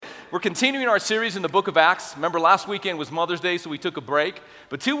We're continuing our series in the book of Acts. Remember, last weekend was Mother's Day, so we took a break.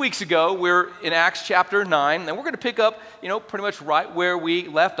 But 2 weeks ago, we're in Acts chapter 9, and we're going to pick up, pretty much right where we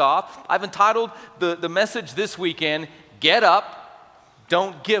left off. I've entitled the message this weekend, Get Up,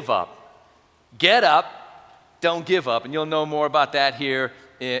 Don't Give Up. Get up, don't give up. And you'll know more about that here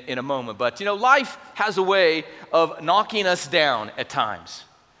in a moment. But, life has a way of knocking us down at times.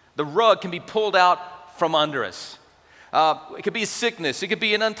 The rug can be pulled out from under us. It could be a sickness. It could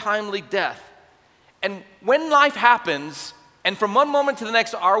be an untimely death. And when life happens, and from one moment to the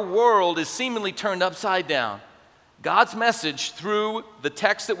next, our world is seemingly turned upside down, God's message through the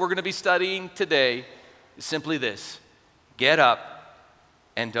text that we're going to be studying today is simply this: get up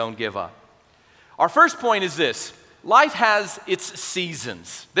and don't give up. Our first point is this: life has its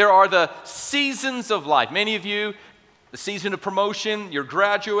seasons. There are the seasons of life. Many of you, the season of promotion, you're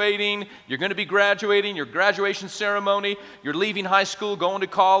graduating, you're going to be graduating, your graduation ceremony, you're leaving high school, going to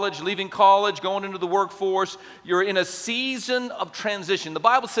college, leaving college, going into the workforce. You're in a season of transition. The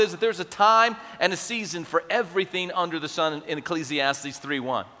Bible says that there's a time and a season for everything under the sun in Ecclesiastes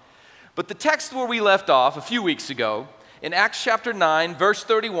 3:1. But the text where we left off a few weeks ago, in Acts chapter 9, verse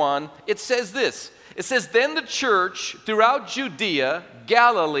 31, it says this. It says, "Then the church throughout Judea,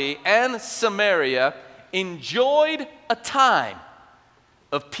 Galilee, and Samaria enjoyed a time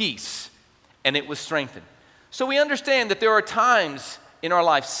of peace, and it was strengthened." So we understand that there are times in our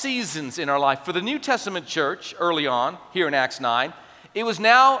life, seasons in our life. For the New Testament church early on, here in Acts 9, it was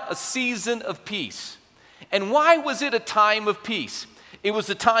now a season of peace. And why was it a time of peace? It was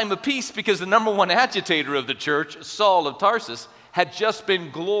a time of peace because the number one agitator of the church, Saul of Tarsus, had just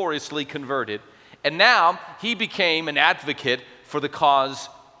been gloriously converted. And now he became an advocate for the cause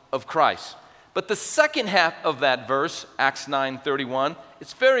of Christ. But the second half of that verse, Acts 9:31,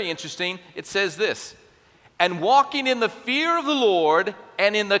 it's very interesting. It says this: "And walking in the fear of the Lord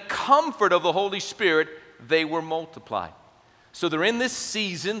and in the comfort of the Holy Spirit, they were multiplied." So they're in this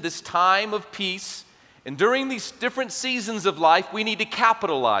season, this time of peace, and during these different seasons of life, we need to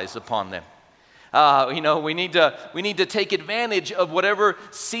capitalize upon them. We need to take advantage of whatever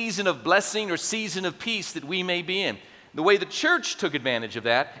season of blessing or season of peace that we may be in. The way the church took advantage of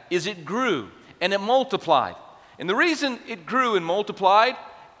that is it grew and it multiplied. And the reason it grew and multiplied,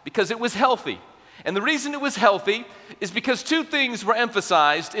 because it was healthy. And the reason it was healthy is because two things were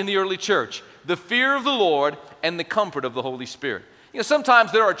emphasized in the early church: the fear of the Lord and the comfort of the Holy Spirit.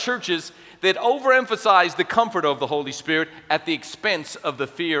 Sometimes there are churches that overemphasize the comfort of the Holy Spirit at the expense of the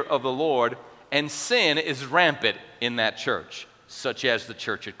fear of the Lord, and sin is rampant in that church, such as the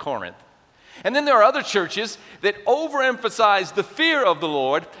church at Corinth. And then there are other churches that overemphasize the fear of the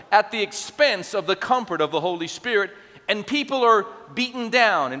Lord at the expense of the comfort of the Holy Spirit, and people are beaten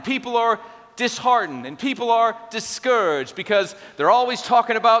down, and people are disheartened, and people are discouraged because they're always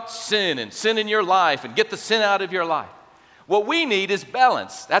talking about sin and sin in your life and get the sin out of your life. What we need is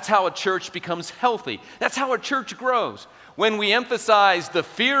balance. That's how a church becomes healthy. That's how a church grows. When we emphasize the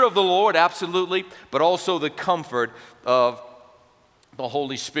fear of the Lord, absolutely, but also the comfort of the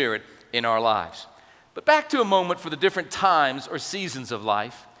Holy Spirit in our lives. But back to a moment for the different times or seasons of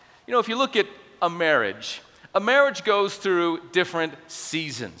life. If you look at a marriage goes through different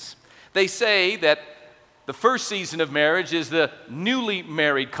seasons. They say that the first season of marriage is the newly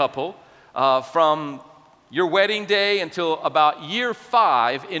married couple, from your wedding day until about year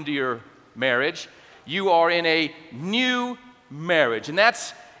 5 into your marriage. You are in a new marriage, and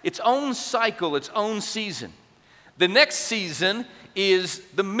that's its own cycle, its own season. The next season is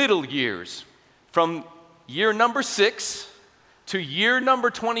the middle years. From year number 6 to year number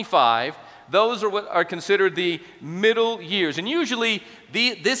 25, those are what are considered the middle years. And usually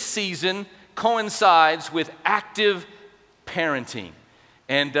this season coincides with active parenting.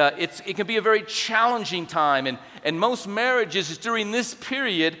 And it can be a very challenging time. And most marriages, it's during this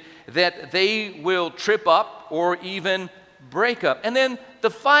period that they will trip up or even break up. And then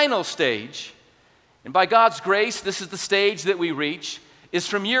the final stage, and by God's grace, this is the stage that we reach, is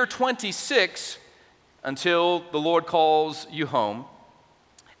from year 26 until the Lord calls you home.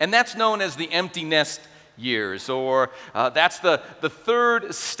 And that's known as the empty nest years, or that's the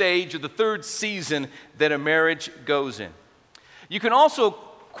third stage or the third season that a marriage goes in. You can also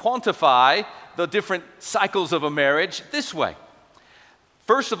quantify the different cycles of a marriage this way.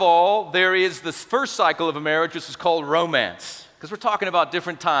 First of all, there is this first cycle of a marriage, which is called romance, because we're talking about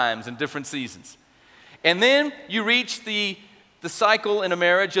different times and different seasons. And then you reach the cycle in a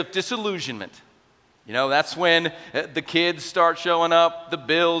marriage of disillusionment. That's when the kids start showing up, the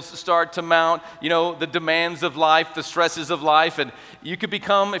bills start to mount, the demands of life, the stresses of life, and you could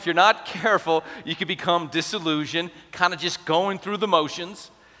become, if you're not careful, you could become disillusioned, kind of just going through the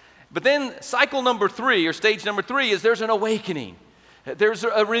motions. But then cycle number 3, or stage number 3, is there's an awakening. There's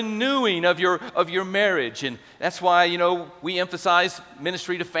a renewing of your marriage, and that's why, we emphasize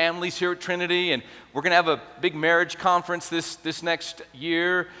ministry to families here at Trinity, and we're going to have a big marriage conference this next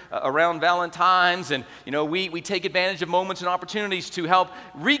year around Valentine's, and, we take advantage of moments and opportunities to help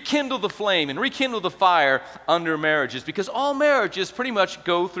rekindle the flame and rekindle the fire under marriages, because all marriages pretty much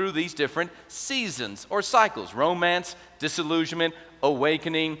go through these different seasons or cycles: romance, disillusionment,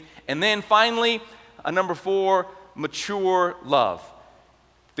 awakening, and then finally, number 4, mature love.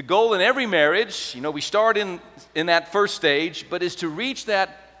 The goal in every marriage, we start in that first stage, but is to reach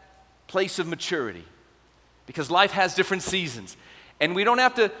that place of maturity, because life has different seasons. And we don't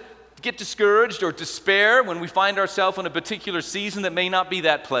have to get discouraged or despair when we find ourselves in a particular season that may not be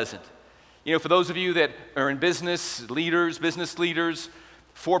that pleasant. For those of you that are in business leaders,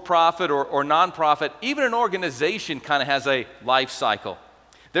 for-profit or non-profit, even an organization kind of has a life cycle.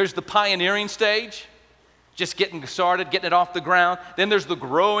 There's the pioneering stage, just getting started, getting it off the ground. Then there's the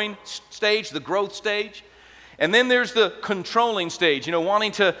growing stage, the growth stage. And then there's the controlling stage,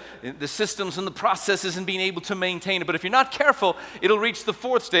 wanting the systems and the processes and being able to maintain it. But if you're not careful, it'll reach the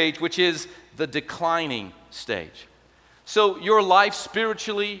 4th stage, which is the declining stage. So your life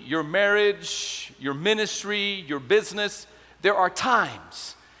spiritually, your marriage, your ministry, your business, there are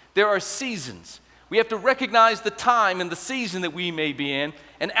times, there are seasons. We have to recognize the time and the season that we may be in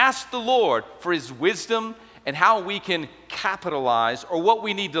and ask the Lord for His wisdom and how we can capitalize, or what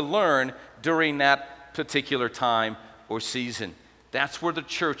we need to learn during that particular time or season. That's where the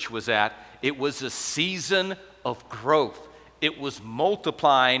church was at. It was a season of growth. It was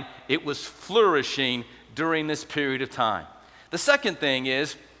multiplying. It was flourishing during this period of time. The second thing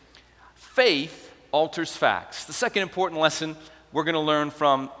is faith alters facts. The second important lesson we're going to learn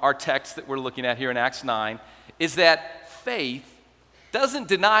from our text that we're looking at here in Acts 9 is that faith doesn't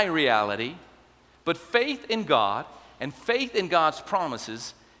deny reality, but faith in God and faith in God's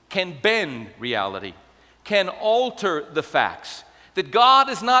promises can bend reality, can alter the facts. That God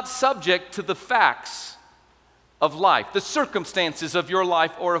is not subject to the facts of life, the circumstances of your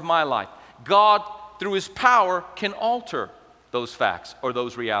life or of my life. God, through His power, can alter those facts or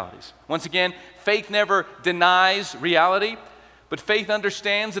those realities. Once again, faith never denies reality, but faith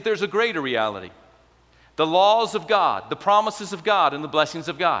understands that there's a greater reality. The laws of God, the promises of God, and the blessings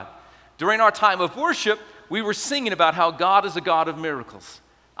of God. During our time of worship, we were singing about how God is a God of miracles.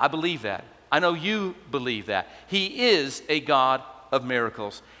 I believe that. I know you believe that. He is a God of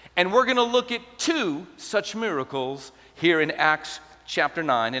miracles. And we're going to look at 2 such miracles here in Acts chapter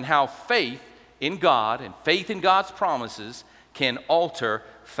 9, and how faith in God and faith in God's promises can alter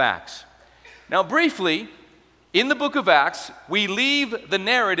facts. Now, briefly, in the book of Acts, we leave the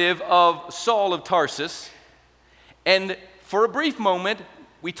narrative of Saul of Tarsus, and for a brief moment,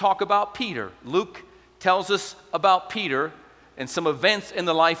 we talk about Peter. Luke tells us about Peter and some events in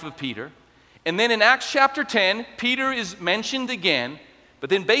the life of Peter. And then in Acts chapter 10, Peter is mentioned again, but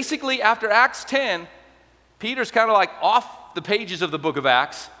then basically after Acts 10, Peter's kind of like off the pages of the book of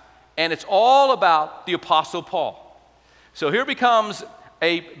Acts, and it's all about the Apostle Paul. So here becomes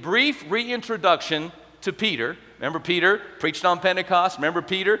a brief reintroduction to Peter. Remember Peter preached on Pentecost. Remember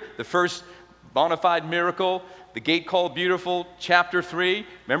Peter, the first bona fide miracle, the gate called Beautiful, chapter 3.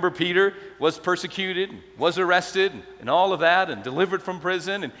 Remember Peter was persecuted, was arrested, and all of that, and delivered from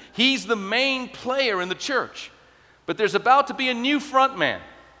prison. And he's the main player in the church. But there's about to be a new front man,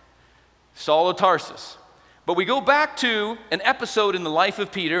 Saul of Tarsus. But we go back to an episode in the life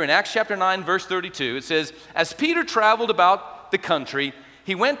of Peter in Acts chapter 9, verse 32. It says, as Peter traveled about the country,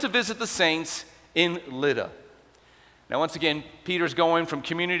 he went to visit the saints in Lydda. Now, once again, Peter's going from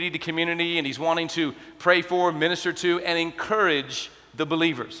community to community, and he's wanting to pray for, minister to, and encourage the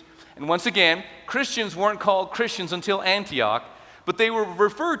believers. And once again, Christians weren't called Christians until Antioch, but they were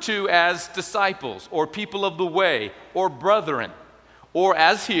referred to as disciples, or people of the way, or brethren. Or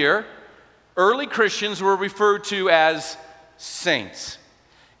as here, early Christians were referred to as saints.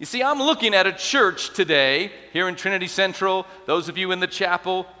 You see, I'm looking at a church today, here in Trinity Central, those of you in the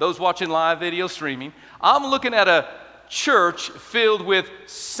chapel, those watching live video streaming, I'm looking at a church filled with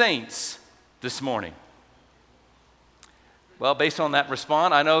saints this morning. Well, based on that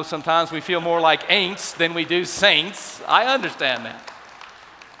response, I know sometimes we feel more like ain'ts than we do saints. I understand that.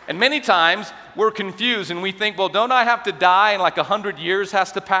 And many times we're confused and we think, well, don't I have to die and like 100 years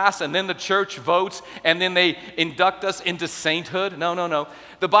has to pass and then the church votes and then they induct us into sainthood? No.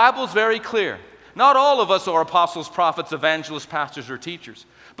 The Bible's very clear. Not all of us are apostles, prophets, evangelists, pastors, or teachers.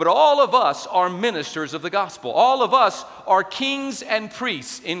 But all of us are ministers of the gospel. All of us are kings and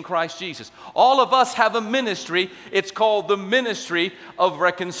priests in Christ Jesus. All of us have a ministry. It's called the ministry of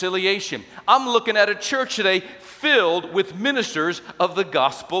reconciliation. I'm looking at a church today filled with ministers of the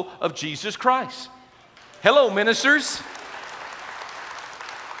gospel of Jesus Christ. Hello, ministers.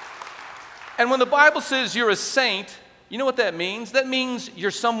 And when the Bible says you're a saint, you know what that means? That means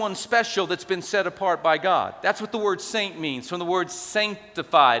you're someone special that's been set apart by God. That's what the word saint means, from the word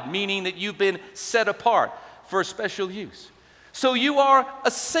sanctified, meaning that you've been set apart for a special use. So you are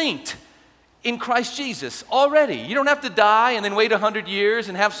a saint in Christ Jesus already. You don't have to die and then wait 100 years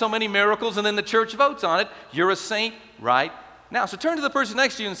and have so many miracles and then the church votes on it. You're a saint right now. So turn to the person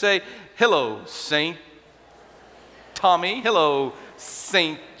next to you and say, hello, Saint Tommy. Hello,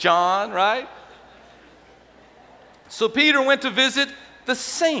 Saint John, right? So Peter went to visit the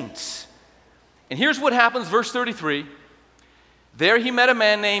saints. And here's what happens, verse 33. There he met a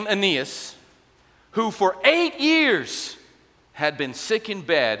man named Aeneas, who for 8 years had been sick in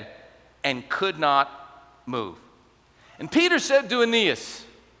bed and could not move. And Peter said to Aeneas,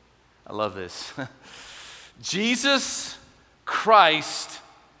 I love this, Jesus Christ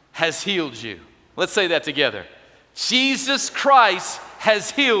has healed you. Let's say that together. Jesus Christ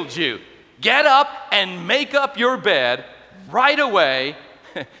has healed you. Get up and make up your bed. Right away,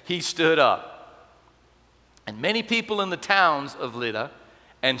 he stood up. And many people in the towns of Lydda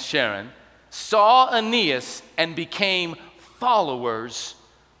and Sharon saw Aeneas and became followers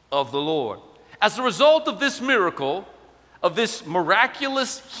of the Lord. As a result of this miracle, of this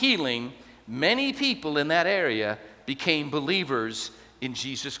miraculous healing, many people in that area became believers in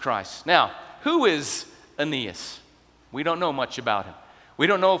Jesus Christ. Now, who is Aeneas? We don't know much about him. We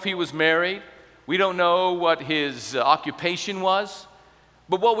don't know if he was married. We don't know what his occupation was.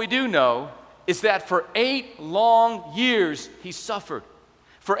 But what we do know is that for 8 long years, he suffered.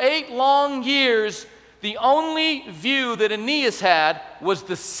 For 8 long years, the only view that Aeneas had was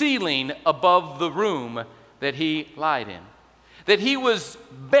the ceiling above the room that he lied in. That he was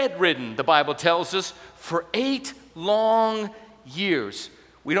bedridden, the Bible tells us, for 8 long years.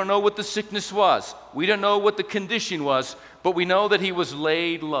 We don't know what the sickness was. We don't know what the condition was, but we know that he was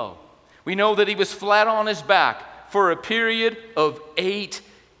laid low. We know that he was flat on his back for a period of 8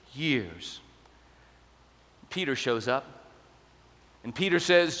 years. Peter shows up, and Peter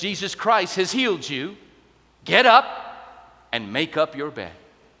says, Jesus Christ has healed you. Get up and make up your bed.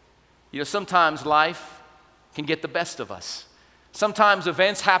 You know, sometimes life can get the best of us. Sometimes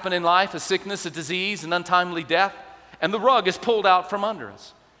events happen in life, a sickness, a disease, an untimely death, and the rug is pulled out from under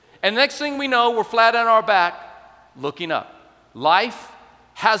us. And next thing we know, we're flat on our back, looking up. Life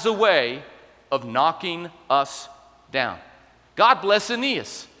has a way of knocking us down. God bless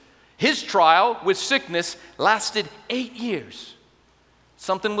Aeneas. His trial with sickness lasted 8 years.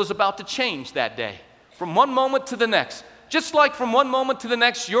 Something was about to change that day, from one moment to the next. Just like from one moment to the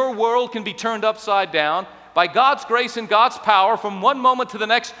next, your world can be turned upside down. By God's grace and God's power, from one moment to the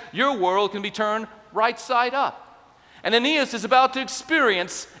next, your world can be turned right side up. And Aeneas is about to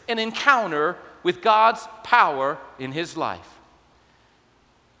experience an encounter with God's power in his life.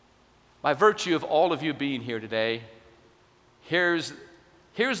 By virtue of all of you being here today,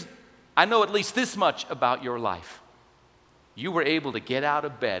 I know at least this much about your life. You were able to get out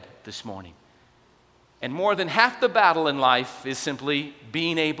of bed this morning. And more than half the battle in life is simply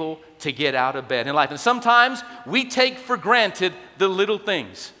being able to get out of bed in life. And sometimes we take for granted the little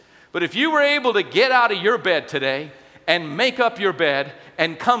things. But if you were able to get out of your bed today and make up your bed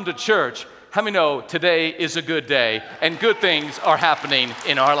and come to church, how many know today is a good day and good things are happening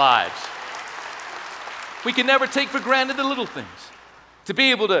in our lives? We can never take for granted the little things. To be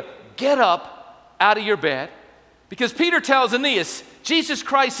able to get up out of your bed, because Peter tells Aeneas, Jesus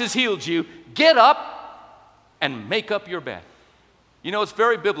Christ has healed you, get up and make up your bed. You know, it's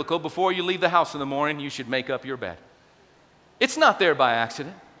very biblical. Before you leave the house in the morning, you should make up your bed. It's not there by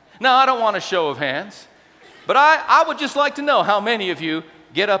accident. Now, I don't want a show of hands, but I would just like to know how many of you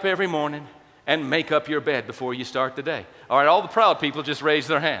get up every morning and make up your bed before you start the day. All right, all the proud people just raise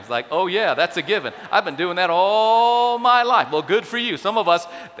their hands like, oh yeah, that's a given. I've been doing that all my life. Well, good for you. Some of us,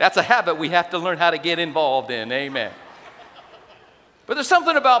 that's a habit we have to learn how to get involved in. Amen. But there's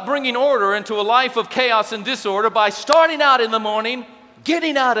something about bringing order into a life of chaos and disorder by starting out in the morning,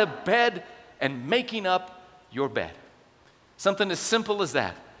 getting out of bed, and making up your bed. Something as simple as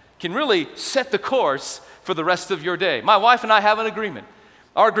that can really set the course for the rest of your day. My wife and I have an agreement.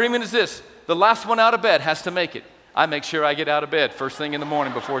 Our agreement is this: the last one out of bed has to make it. I make sure I get out of bed first thing in the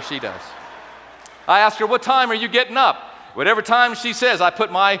morning before she does. I ask her, what time are you getting up? Whatever time she says, I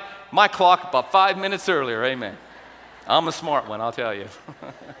put my clock about 5 minutes earlier. Amen. I'm a smart one, I'll tell you.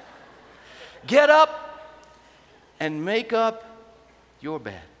 Get up and make up your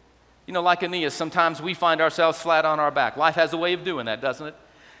bed. You know, like Aeneas, sometimes we find ourselves flat on our back. Life has a way of doing that, doesn't it?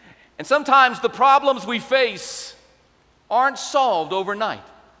 And sometimes the problems we face aren't solved overnight.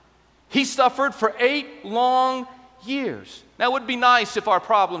 He suffered for 8 long years. Now, it would be nice if our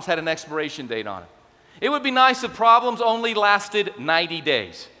problems had an expiration date on it. It would be nice if problems only lasted 90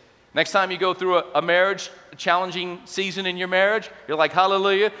 days. Next time you go through a marriage, a challenging season in your marriage, you're like,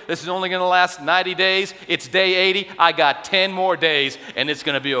 hallelujah, this is only going to last 90 days. It's day 80. I got 10 more days, and it's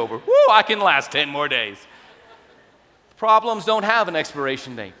going to be over. Woo, I can last 10 more days. Problems don't have an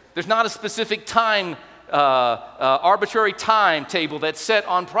expiration date. There's not a specific time, arbitrary timetable that's set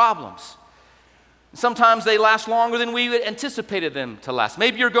on problems. Sometimes they last longer than we anticipated them to last.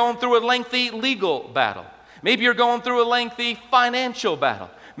 Maybe you're going through a lengthy legal battle. Maybe you're going through a lengthy financial battle.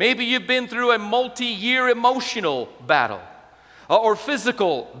 Maybe you've been through a multi-year emotional battle, or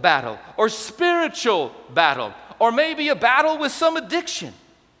physical battle, or spiritual battle, or maybe a battle with some addiction.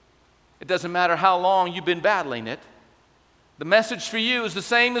 It doesn't matter how long you've been battling it. The message for you is the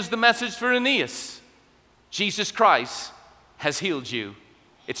same as the message for Aeneas. Jesus Christ has healed you.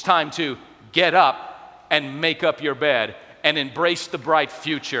 It's time to get up and make up your bed and embrace the bright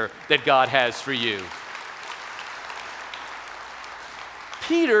future that God has for you.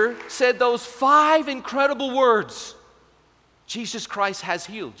 Peter said those 5 incredible words. Jesus Christ has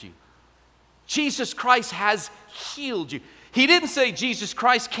healed you. Jesus Christ has healed you. He didn't say Jesus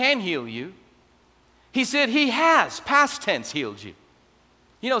Christ can heal you. He said he has, past tense, healed you.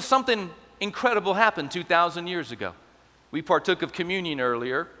 You know, something incredible happened 2,000 years ago. We partook of communion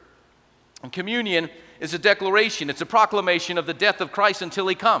earlier. And communion is a declaration. It's a proclamation of the death of Christ until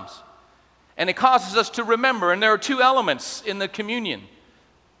he comes. And it causes us to remember. And there are 2 elements in the communion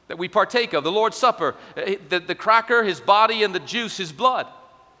that we partake of. The Lord's Supper, the cracker, his body, and the juice, his blood.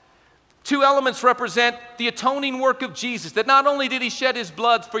 2 elements represent the atoning work of Jesus, that not only did he shed his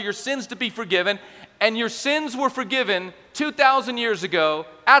blood for your sins to be forgiven, and your sins were forgiven 2,000 years ago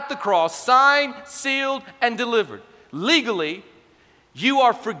at the cross, signed, sealed, and delivered. Legally, you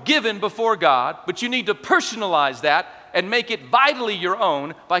are forgiven before God, but you need to personalize that and make it vitally your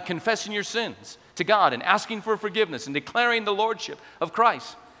own by confessing your sins to God and asking for forgiveness and declaring the lordship of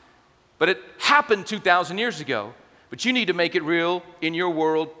Christ. But it happened 2,000 years ago, but you need to make it real in your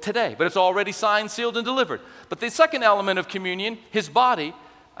world today. But it's already signed, sealed, and delivered. But the second element of communion, his body,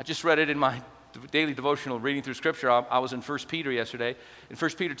 I just read it in my daily devotional reading through Scripture. I was in 1 Peter yesterday. In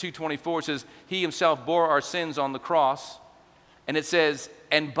 1 Peter 2:24 it says, he himself bore our sins on the cross. And it says,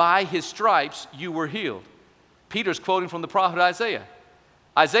 and by his stripes you were healed. Peter's quoting from the prophet Isaiah.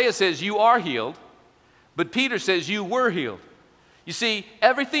 Isaiah says you are healed, but Peter says you were healed. You see,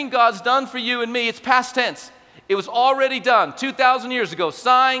 everything God's done for you and me, it's past tense. It was already done 2,000 years ago,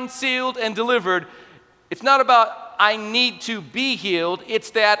 signed, sealed, and delivered. It's not about I need to be healed.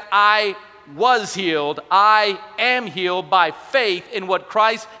 It's that I was healed. I am healed by faith in what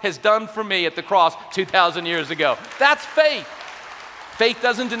Christ has done for me at the cross 2,000 years ago. That's faith. Faith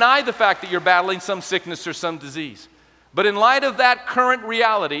doesn't deny the fact that you're battling some sickness or some disease. But in light of that current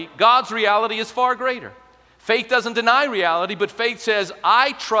reality, God's reality is far greater. Faith doesn't deny reality, but faith says,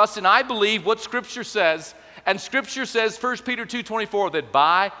 I trust and I believe what Scripture says. And Scripture says, 1 Peter 2:24, that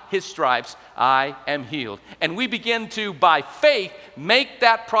by his stripes I am healed. And we begin to, by faith, make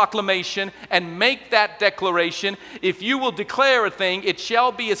that proclamation and make that declaration. If you will declare a thing, it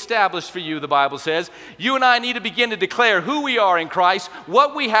shall be established for you, the Bible says. You and I need to begin to declare who we are in Christ,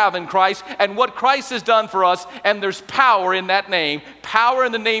 what we have in Christ, and what Christ has done for us. And there's power in that name, power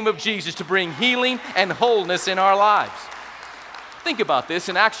in the name of Jesus to bring healing and wholeness in our lives. Think about this.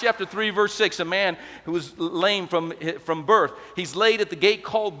 In Acts chapter 3, verse 6, a man who was lame from birth, he's laid at the gate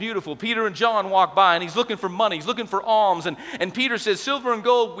called Beautiful. Peter and John walk by, and he's looking for money. He's looking for alms. And Peter says, silver and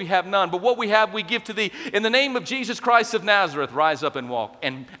gold we have none, but what we have we give to thee. In the name of Jesus Christ of Nazareth, rise up and walk.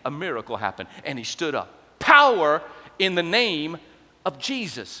 And a miracle happened, and he stood up. Power in the name of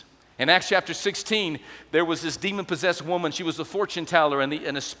Jesus. In Acts chapter 16, there was this demon-possessed woman. She was a fortune teller, and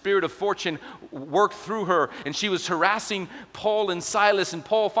a spirit of fortune worked through her, and she was harassing Paul and Silas, and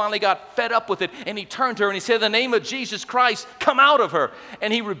Paul finally got fed up with it, and he turned to her, and he said, in the name of Jesus Christ, come out of her.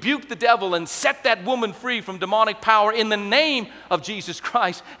 And he rebuked the devil and set that woman free from demonic power in the name of Jesus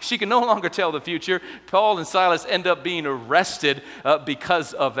Christ. She can no longer tell the future. Paul and Silas end up being arrested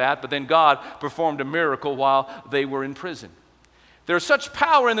because of that, but then God performed a miracle while they were in prison. There's such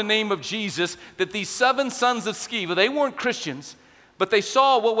power in the name of Jesus that these 7 sons of Sceva, they weren't Christians, but they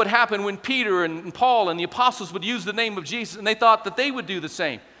saw what would happen when Peter and Paul and the apostles would use the name of Jesus, and they thought that they would do the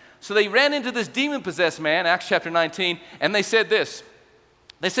same. So they ran into this demon-possessed man, Acts chapter 19, and they said this.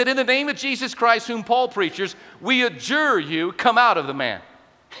 They said, in the name of Jesus Christ, whom Paul preaches, we adjure you, come out of the man.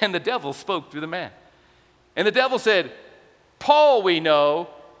 And the devil spoke through the man. And the devil said, Paul we know,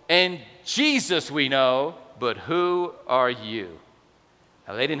 and Jesus we know, but who are you?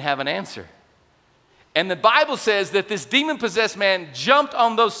 Now, they didn't have an answer. And the Bible says that this demon-possessed man jumped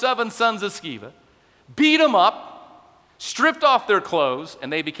on those 7 sons of Sceva, beat them up, stripped off their clothes,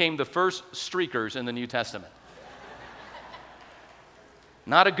 and they became the first streakers in the New Testament.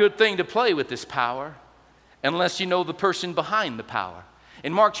 Not a good thing to play with this power unless you know the person behind the power.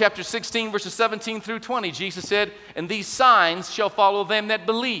 In Mark chapter 16, verses 17 through 20, Jesus said, and these signs shall follow them that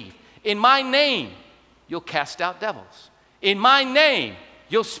believe. In my name, you'll cast out devils. In my name,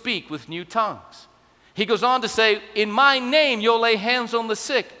 you'll speak with new tongues. He goes on to say, in my name, you'll lay hands on the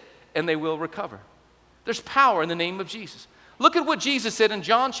sick, and they will recover. There's power in the name of Jesus. Look at what Jesus said in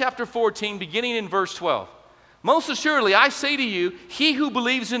John chapter 14, beginning in verse 12. Most assuredly, I say to you, he who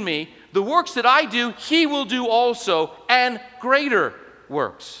believes in me, the works that I do, he will do also, and greater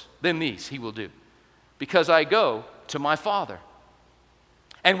works than these he will do, because I go to my Father.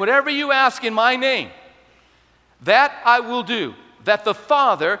 And whatever you ask in my name, that I will do, that the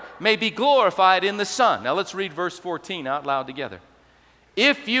Father may be glorified in the Son. Now let's read verse 14 out loud together.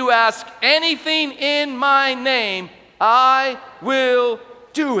 If you ask anything in my name, I will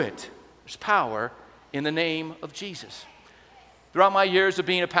do it. There's power in the name of Jesus. Throughout my years of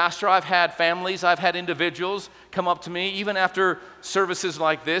being a pastor, I've had families, I've had individuals come up to me, even after services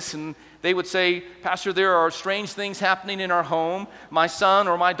like this, and they would say, Pastor, there are strange things happening in our home. My son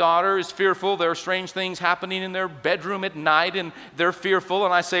or my daughter is fearful. There are strange things happening in their bedroom at night, and they're fearful.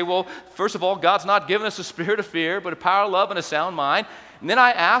 And I say, well, first of all, God's not given us a spirit of fear, but a power of love and a sound mind. And then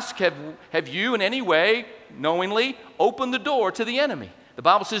I ask, have you in any way, knowingly, opened the door to the enemy? The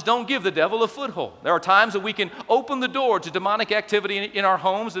Bible says don't give the devil a foothold. There are times that we can open the door to demonic activity in our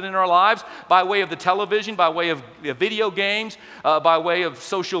homes and in our lives by way of the television, by way of video games, by way of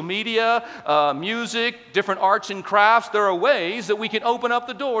social media, music, different arts and crafts. There are ways that we can open up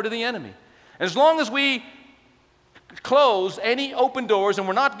the door to the enemy. And as long as we close any open doors and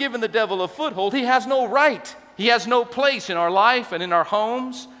we're not giving the devil a foothold, he has no right. He has no place in our life and in our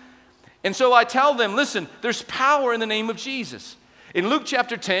homes. And so I tell them, listen, there's power in the name of Jesus. In Luke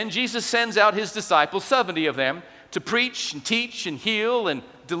chapter 10, Jesus sends out his disciples, 70 of them, to preach and teach and heal and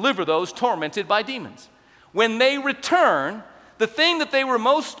deliver those tormented by demons. When they return, the thing that they were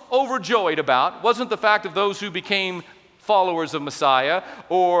most overjoyed about wasn't the fact of those who became followers of Messiah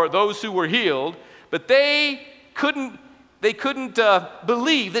or those who were healed, but they couldn't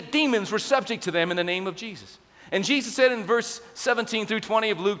believe that demons were subject to them in the name of Jesus. And Jesus said in verse 17 through 20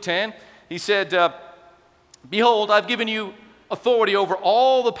 of Luke 10, he said, behold, I've given you authority over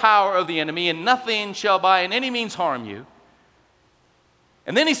all the power of the enemy, and nothing shall by any means harm you.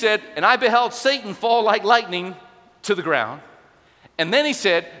 And then he said, and I beheld Satan fall like lightning to the ground. And then he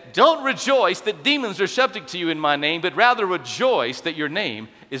said, don't rejoice that demons are subject to you in my name, but rather rejoice that your name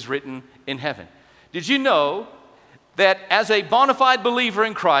is written in heaven. Did you know that as a bona fide believer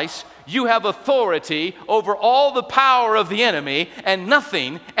in Christ, you have authority over all the power of the enemy, and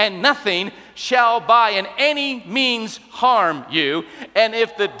nothing shall by in any means harm you. And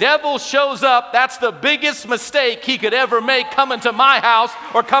if the devil shows up, that's the biggest mistake he could ever make, coming to my house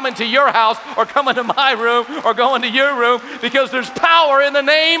or coming to your house or coming to my room or going to your room, because there's power in the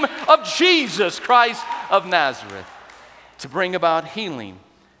name of Jesus Christ of Nazareth to bring about healing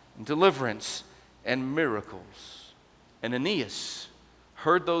and deliverance and miracles. And Aeneas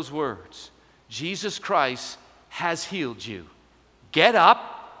heard those words. Jesus Christ has healed you. Get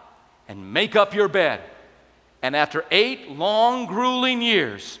up and make up your bed. And after 8 long, grueling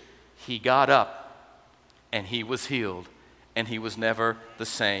years, he got up and he was healed, and he was never the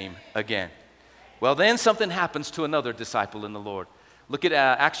same again. Well, then something happens to another disciple in the Lord. Look at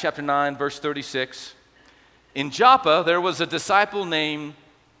Acts chapter 9, verse 36. In Joppa, there was a disciple named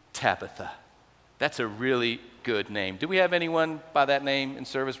Tabitha. That's a really good name. Do we have anyone by that name in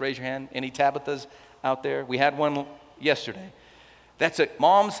service? Raise your hand. Any Tabithas out there? We had one yesterday. That's it.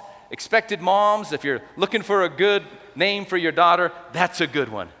 Moms, expected moms, if you're looking for a good name for your daughter, that's a good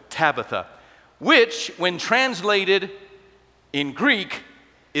one. Tabitha. Which, when translated in Greek,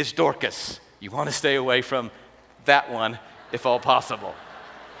 is Dorcas. You want to stay away from that one if all possible.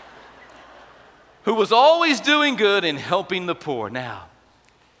 Who was always doing good and helping the poor. Now,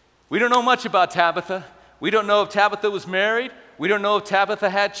 we don't know much about Tabitha. We don't know if Tabitha was married. We don't know if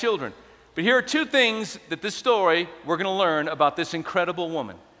Tabitha had children. But here are 2 things that this story we're going to learn about this incredible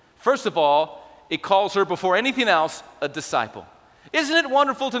woman. First of all, it calls her before anything else a disciple. Isn't it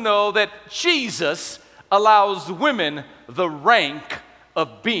wonderful to know that Jesus allows women the rank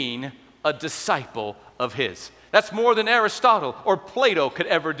of being a disciple of his? That's more than Aristotle or Plato could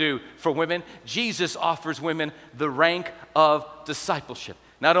ever do for women. Jesus offers women the rank of discipleship.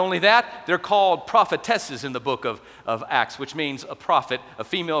 Not only that, they're called prophetesses in the book of Acts, which means a prophet, a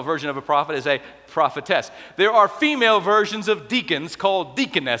female version of a prophet is a prophetess. There are female versions of deacons called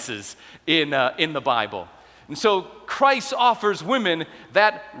deaconesses in the Bible. And so Christ offers women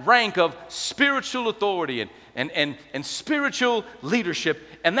that rank of spiritual authority and spiritual leadership.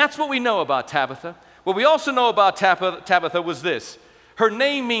 And that's what we know about Tabitha. What we also know about Tabitha was this. Her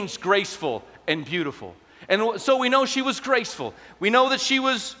name means graceful and beautiful. And so we know she was graceful. We know that she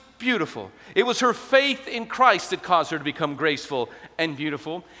was beautiful. It was her faith in Christ that caused her to become graceful and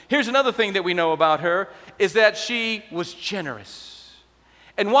beautiful. Here's another thing that we know about her, is that she was generous.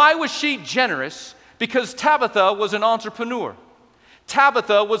 And why was she generous? Because Tabitha was an entrepreneur.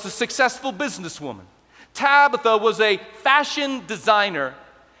 Tabitha was a successful businesswoman. Tabitha was a fashion designer.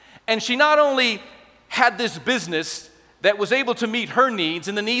 And she not only had this business that was able to meet her needs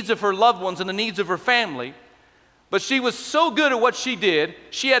and the needs of her loved ones and the needs of her family, but she was so good at what she did,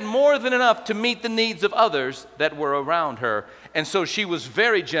 she had more than enough to meet the needs of others that were around her. And so she was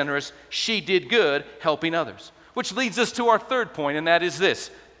very generous. She did good helping others. Which leads us to our third point, and that is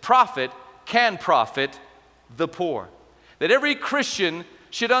this. Profit can profit the poor. That every Christian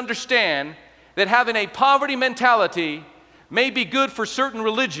should understand that having a poverty mentality may be good for certain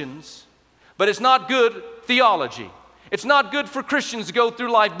religions, but it's not good theology. It's not good for Christians to go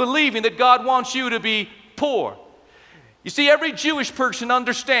through life believing that God wants you to be poor. You see, every Jewish person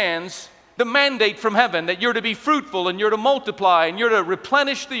understands the mandate from heaven that you're to be fruitful and you're to multiply and you're to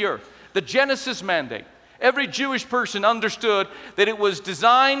replenish the earth, the Genesis mandate. Every Jewish person understood that it was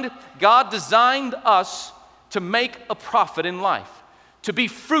designed, God designed us to make a profit in life, to be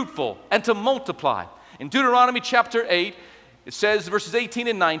fruitful and to multiply. In Deuteronomy chapter 8, it says, verses 18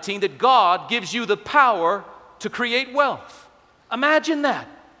 and 19, that God gives you the power to create wealth. Imagine that.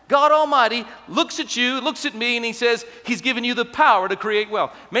 God Almighty looks at you, looks at me, and he says he's given you the power to create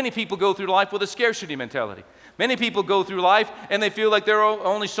wealth. Many people go through life with a scarcity mentality. Many people go through life and they feel like there are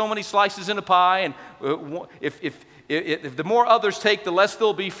only so many slices in a pie, and if the more others take, the less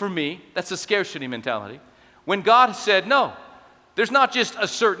there'll be for me. That's a scarcity mentality. When God said, no, there's not just a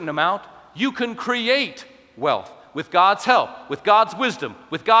certain amount. You can create wealth with God's help, with God's wisdom,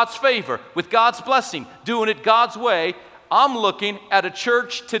 with God's favor, with God's blessing, doing it God's way. I'm looking at a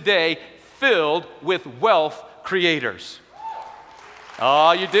church today filled with wealth creators.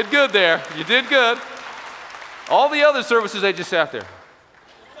 Oh, you did good there. You did good. All the other services, they just sat there.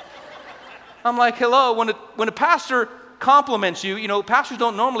 I'm like, hello, when a pastor compliments you, you know, pastors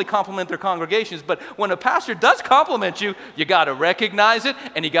don't normally compliment their congregations, but when a pastor does compliment you, you got to recognize it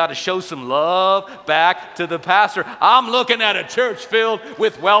and you got to show some love back to the pastor. I'm looking at a church filled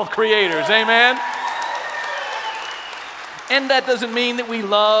with wealth creators. Amen? And that doesn't mean that we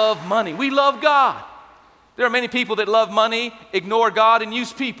love money. We love God. There are many people that love money, ignore God, and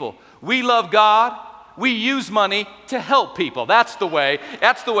use people. We love God. We use money to help people. That's the way.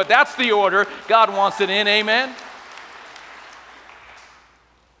 That's the order God wants it in. Amen?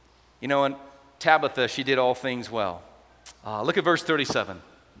 You know, and Tabitha, she did all things well. Look at verse 37.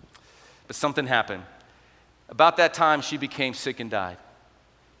 But something happened. About that time, she became sick and died.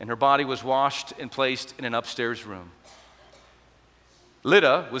 And her body was washed and placed in an upstairs room.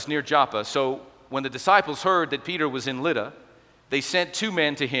 Lydda was near Joppa, so when the disciples heard that Peter was in Lydda, they sent 2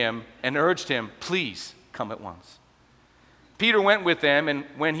 men to him and urged him, please come at once. Peter went with them, and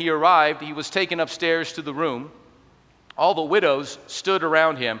when he arrived, he was taken upstairs to the room. All the widows stood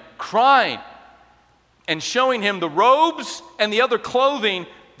around him, crying and showing him the robes and the other clothing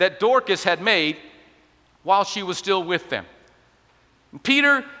that Dorcas had made while she was still with them. And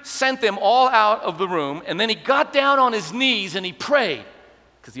Peter sent them all out of the room, and then he got down on his knees and he prayed,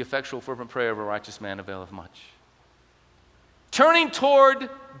 because the effectual fervent prayer of a righteous man availeth much. Turning toward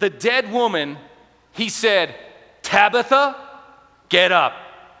the dead woman, he said, Tabitha, get up.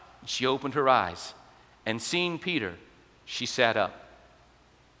 And she opened her eyes, and seeing Peter, she sat up.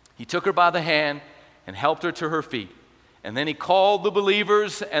 He took her by the hand and helped her to her feet. And then he called the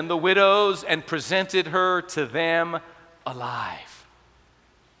believers and the widows and presented her to them alive.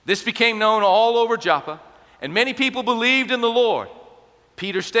 This became known all over Joppa, and many people believed in the Lord.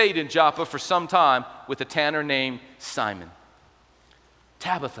 Peter stayed in Joppa for some time with a tanner named Simon.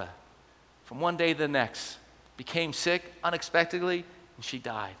 Tabitha, from one day to the next, became sick unexpectedly, and she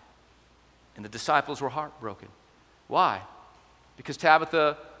died. And the disciples were heartbroken. Why? Because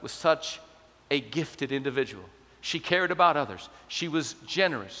Tabitha was such a gifted individual. She cared about others. She was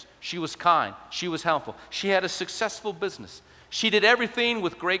generous. She was kind. She was helpful. She had a successful business. She did everything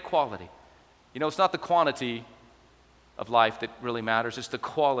with great quality. You know, it's not the quantity of life that really matters. It's the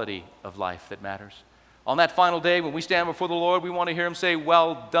quality of life that matters. On that final day, when we stand before the Lord, we want to hear him say,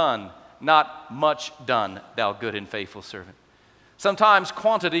 "Well done, not much done, thou good and faithful servant." Sometimes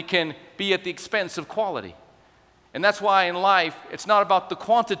quantity can be at the expense of quality. And that's why in life, it's not about the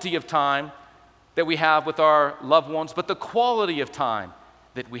quantity of time that we have with our loved ones, but the quality of time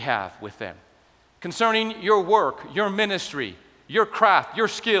that we have with them. Concerning your work, your ministry, your craft, your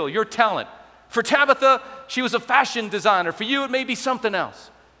skill, your talent. For Tabitha, she was a fashion designer. For you, it may be something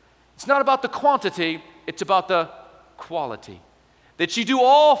else. It's not about the quantity, it's about the quality. That you do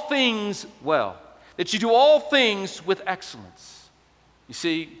all things well. That you do all things with excellence. You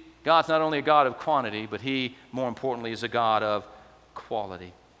see, God's not only a God of quantity, but he, more importantly, is a God of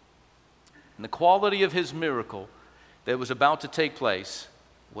quality. And the quality of his miracle that was about to take place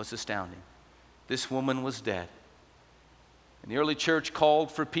was astounding. This woman was dead. And the early church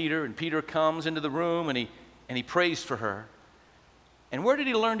called for Peter, and Peter comes into the room and he prays for her. And where did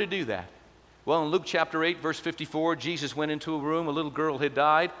he learn to do that? Well, in Luke chapter 8, verse 54, Jesus went into a room, a little girl had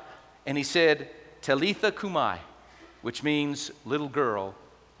died, and he said, "Talitha cumi," which means, "Little girl,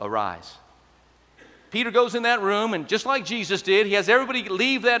 arise." Peter goes in that room, and just like Jesus did, he has everybody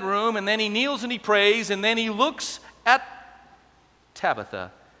leave that room, and then he kneels and he prays, and then he looks at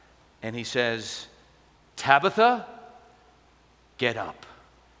Tabitha, and he says, "Tabitha, get up."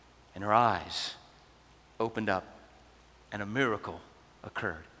 And her eyes opened up, and a miracle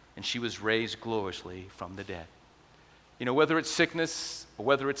occurred, and she was raised gloriously from the dead. You know, whether it's sickness or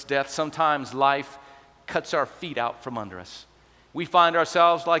whether it's death, sometimes life cuts our feet out from under us. We find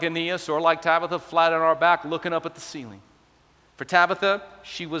ourselves like Aeneas or like Tabitha, flat on our back, looking up at the ceiling. For Tabitha,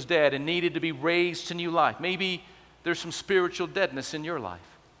 she was dead and needed to be raised to new life. Maybe there's some spiritual deadness in your life.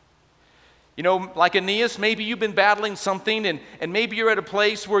 You know, like Aeneas, maybe you've been battling something and maybe you're at a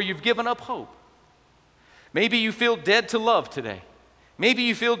place where you've given up hope. Maybe you feel dead to love today. Maybe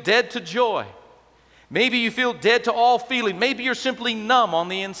you feel dead to joy. Maybe you feel dead to all feeling. Maybe you're simply numb on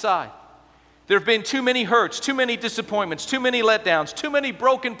the inside. There have been too many hurts, too many disappointments, too many letdowns, too many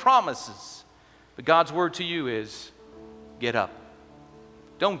broken promises. But God's word to you is, get up.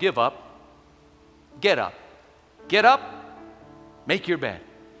 Don't give up. Get up. Get up. Make your bed.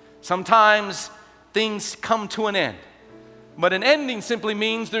 Sometimes things come to an end. But an ending simply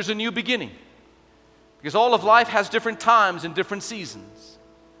means there's a new beginning. Because all of life has different times and different seasons.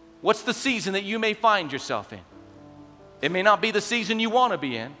 What's the season that you may find yourself in? It may not be the season you want to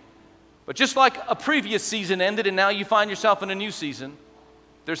be in. But just like a previous season ended and now you find yourself in a new season,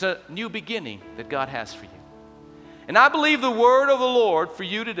 there's a new beginning that God has for you. And I believe the word of the Lord for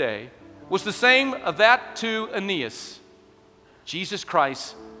you today was the same of that to Aeneas. Jesus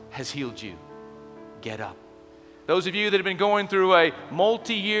Christ has healed you. Get up. Those of you that have been going through a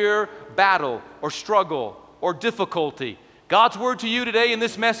multi-year battle or struggle or difficulty, God's word to you today in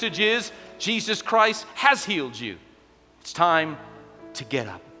this message is, Jesus Christ has healed you. It's time to get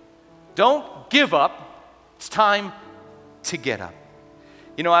up. Don't give up. It's time to get up.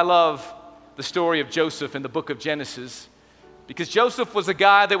 You know, I love the story of Joseph in the book of Genesis because Joseph was a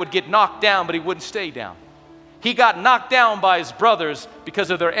guy that would get knocked down, but he wouldn't stay down. He got knocked down by his brothers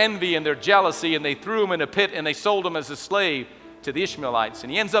because of their envy and their jealousy, and they threw him in a pit and they sold him as a slave to the Ishmaelites,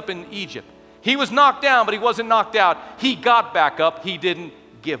 and he ends up in Egypt. He was knocked down, but he wasn't knocked out. He got back up. He didn't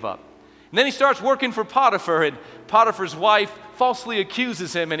give up. And then he starts working for Potiphar, and Potiphar's wife falsely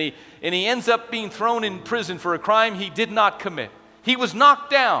accuses him, and he ends up being thrown in prison for a crime he did not commit. He was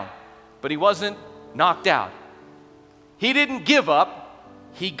knocked down, but he wasn't knocked out. He didn't give up.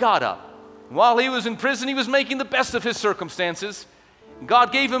 He got up. While he was in prison, he was making the best of his circumstances.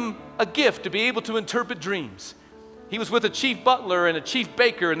 God gave him a gift to be able to interpret dreams. He was with a chief butler and a chief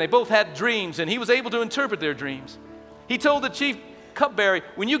baker, and they both had dreams, and he was able to interpret their dreams. He told the chief cupbearer,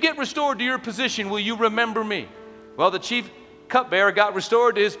 when you get restored to your position, will you remember me? Well, the chief cupbearer got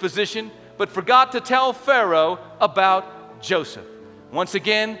restored to his position, but forgot to tell Pharaoh about Joseph. Once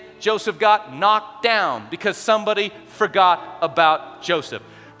again, Joseph got knocked down because somebody forgot about Joseph.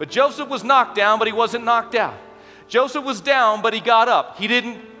 But Joseph was knocked down, but he wasn't knocked out. Joseph was down, but he got up. He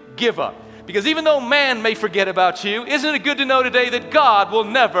didn't give up. Because even though man may forget about you, isn't it good to know today that God will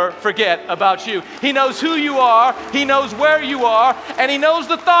never forget about you? He knows who you are, He knows where you are, and He knows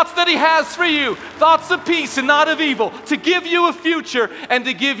the thoughts that He has for you. Thoughts of peace and not of evil, to give you a future and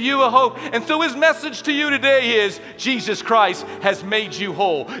to give you a hope. And so His message to you today is, Jesus Christ has made you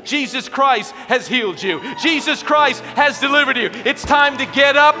whole. Jesus Christ has healed you. Jesus Christ has delivered you. It's time to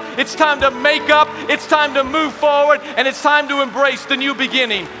get up. It's time to make up. It's time to move forward. And it's time to embrace the new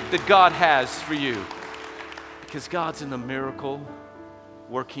beginning that God has for you. Because God's in the miracle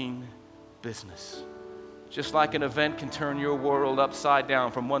working business. Just like an event can turn your world upside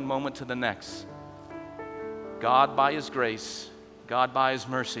down from one moment to the next, God by His grace, God by His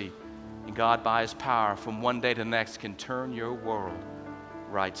mercy, and God by His power from one day to the next can turn your world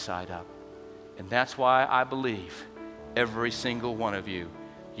right side up. And that's why I believe every single one of you,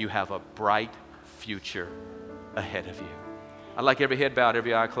 you have a bright future ahead of you. I'd like every head bowed,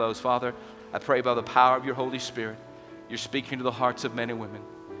 every eye closed. Father, I pray by the power of your Holy Spirit, you're speaking to the hearts of men and women.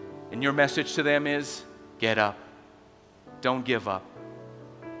 And your message to them is, get up. Don't give up.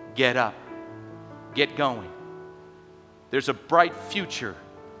 Get up. Get going. There's a bright future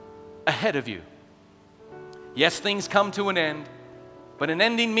ahead of you. Yes, things come to an end, but an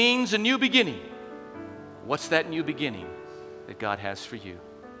ending means a new beginning. What's that new beginning that God has for you?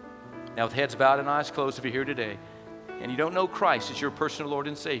 Now, with heads bowed and eyes closed, if you're here today and you don't know Christ as your personal Lord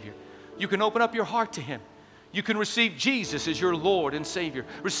and Savior, you can open up your heart to Him. You can receive Jesus as your Lord and Savior.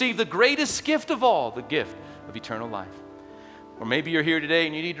 Receive the greatest gift of all, the gift of eternal life. Or maybe you're here today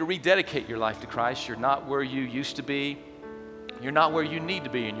and you need to rededicate your life to Christ. You're not where you used to be. You're not where you need to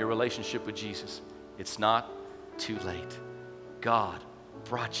be in your relationship with Jesus. It's not too late. God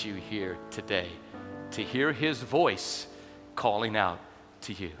brought you here today to hear His voice calling out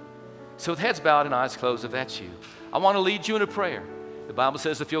to you. So with heads bowed and eyes closed, if that's you, I want to lead you in a prayer. The Bible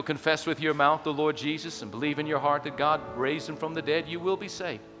says if you'll confess with your mouth the Lord Jesus and believe in your heart that God raised Him from the dead, you will be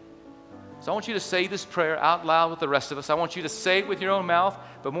saved. So I want you to say this prayer out loud with the rest of us. I want you to say it with your own mouth,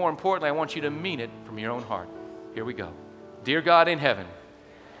 but more importantly, I want you to mean it from your own heart. Here we go. Dear God in heaven,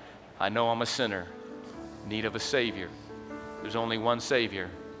 I know I'm a sinner, in need of a Savior. There's only one Savior.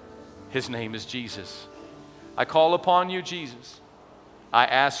 His name is Jesus. I call upon you, Jesus. I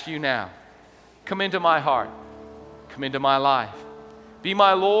ask you now, come into my heart, come into my life. Be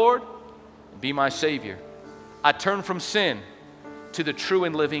my Lord and be my Savior. I turn from sin to the true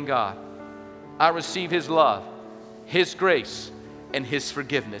and living God. I receive His love, His grace, and His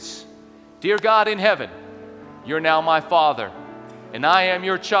forgiveness. Dear God in heaven, you're now my Father, and I am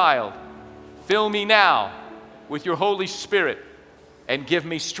your child. Fill me now with your Holy Spirit and give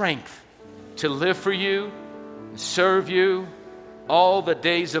me strength to live for you and serve you all the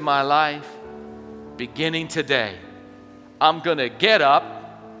days of my life. Beginning today, I'm going to get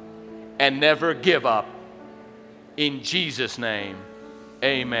up and never give up. In Jesus' name,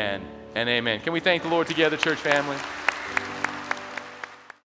 amen and amen. Can we thank the Lord together, church family?